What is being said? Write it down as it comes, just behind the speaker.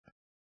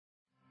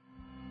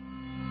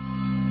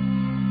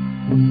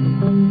Hello,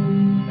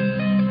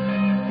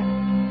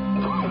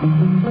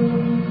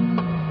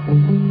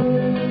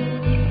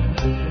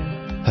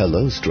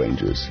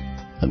 strangers,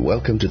 and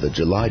welcome to the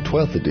July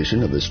 12th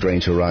edition of the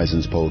Strange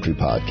Horizons Poetry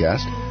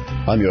Podcast.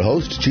 I'm your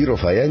host, Ciro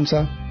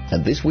Faienza,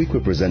 and this week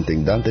we're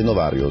presenting Dante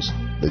Novario's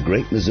The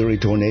Great Missouri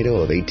Tornado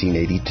of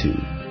 1882,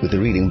 with a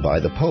reading by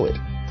the poet.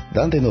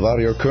 Dante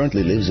Novario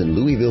currently lives in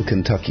Louisville,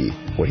 Kentucky,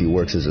 where he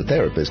works as a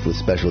therapist with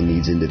special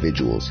needs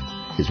individuals.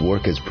 His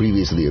work has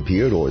previously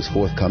appeared or is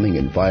forthcoming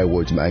in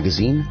Firewords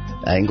Magazine,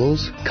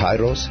 Angles,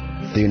 Kairos,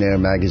 Thin Air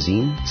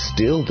Magazine,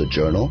 Still, The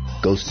Journal,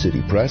 Ghost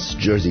City Press,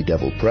 Jersey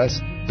Devil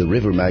Press, The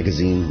River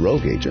Magazine,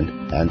 Rogue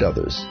Agent, and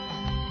others.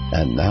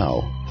 And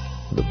now,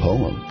 the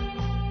poem.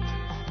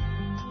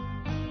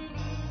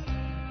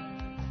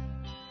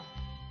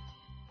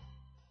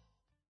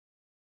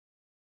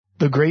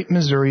 The Great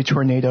Missouri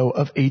Tornado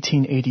of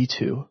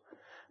 1882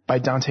 by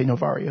Dante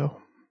Novario.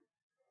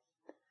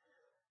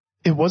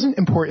 It wasn't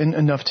important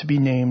enough to be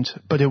named,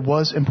 but it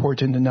was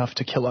important enough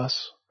to kill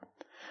us.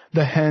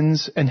 The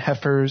hens and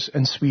heifers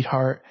and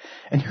sweetheart,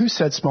 and who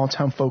said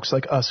small-town folks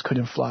like us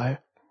couldn't fly?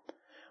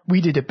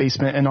 We did it,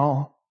 basement and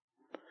all.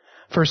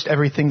 First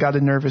everything got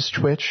a nervous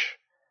twitch,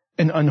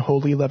 an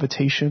unholy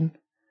levitation.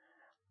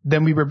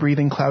 Then we were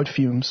breathing cloud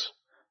fumes,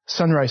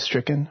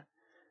 sunrise-stricken,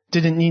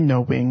 didn't need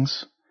no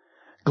wings.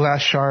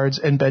 Glass shards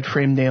and bed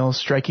frame nails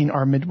striking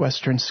our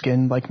Midwestern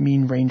skin like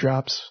mean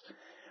raindrops.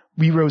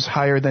 We rose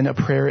higher than a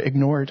prayer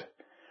ignored,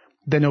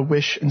 than a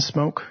wish in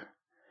smoke.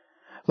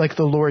 Like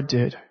the Lord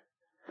did.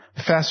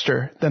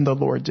 Faster than the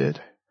Lord did.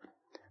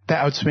 The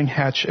outswing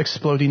hatch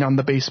exploding on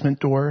the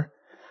basement door.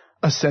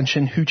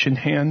 Ascension hooch in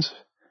hand.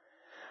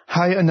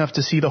 High enough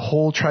to see the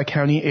whole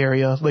Tri-County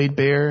area laid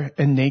bare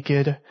and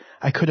naked,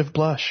 I could have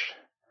blushed.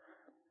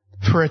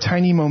 For a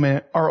tiny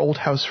moment, our old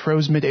house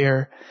froze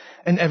midair,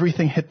 and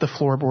everything hit the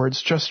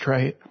floorboards just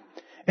right,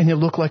 and it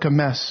looked like a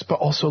mess, but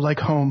also like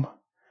home.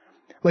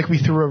 Like we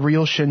threw a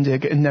real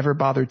shindig and never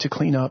bothered to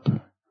clean up.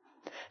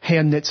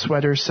 Hand-knit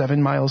sweaters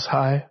 7 miles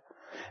high,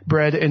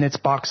 bread in its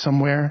box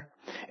somewhere,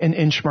 and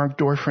inch-marked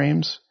door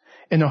frames,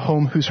 in a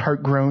home whose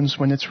heart groans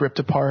when it's ripped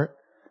apart,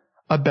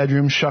 a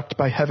bedroom shucked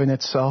by heaven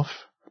itself.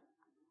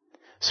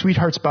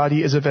 Sweetheart's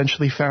body is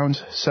eventually found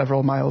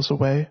several miles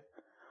away,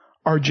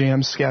 our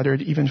jam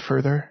scattered even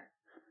further.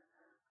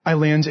 I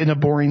land in a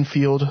boring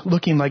field,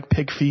 looking like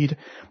pig feed,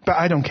 but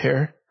I don't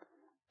care.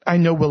 I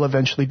know we'll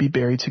eventually be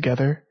buried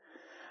together.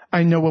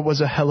 I know it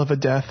was a hell of a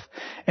death,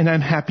 and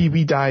I'm happy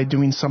we died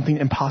doing something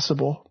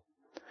impossible.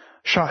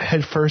 Shot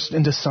headfirst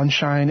into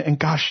sunshine, and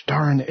gosh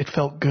darn, it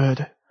felt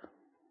good.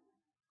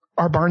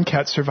 Our barn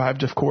cat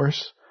survived, of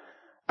course.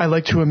 I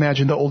like to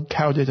imagine the old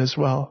cow did as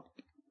well.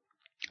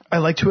 I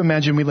like to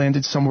imagine we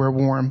landed somewhere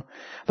warm,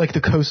 like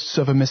the coasts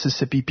of a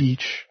Mississippi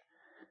beach.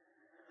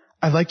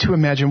 I like to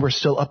imagine we're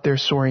still up there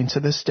soaring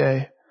to this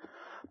day.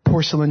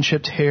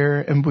 Porcelain-chipped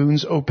hair and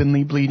wounds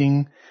openly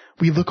bleeding.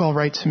 We look all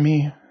right to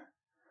me.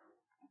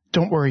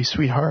 Don't worry,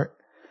 sweetheart.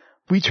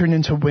 We turn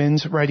into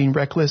wind, riding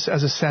reckless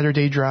as a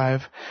Saturday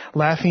drive,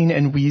 laughing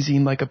and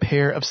wheezing like a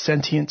pair of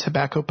sentient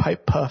tobacco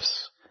pipe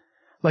puffs,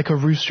 like a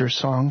rooster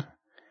song,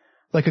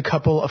 like a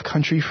couple of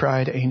country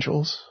fried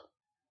angels.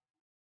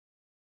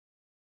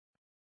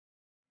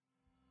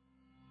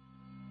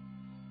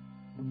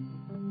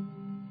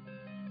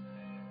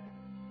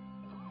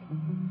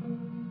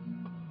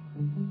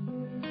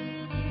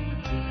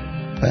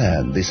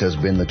 And this has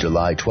been the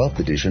July 12th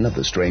edition of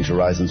the Strange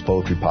Horizons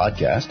Poetry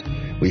Podcast.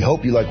 We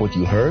hope you like what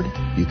you heard.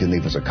 You can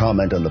leave us a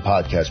comment on the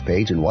podcast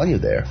page, and while you're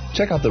there,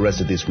 check out the rest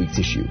of this week's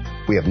issue.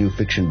 We have new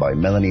fiction by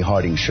Melanie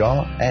Harding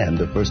Shaw and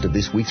the first of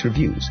this week's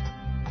reviews.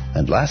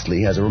 And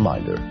lastly, as a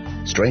reminder,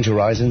 Strange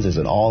Horizons is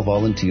an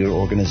all-volunteer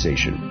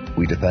organization.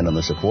 We depend on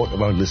the support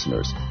of our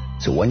listeners.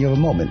 So when you have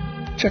a moment,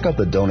 check out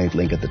the donate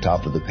link at the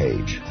top of the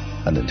page.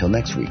 And until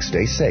next week,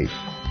 stay safe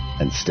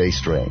and stay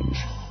strange.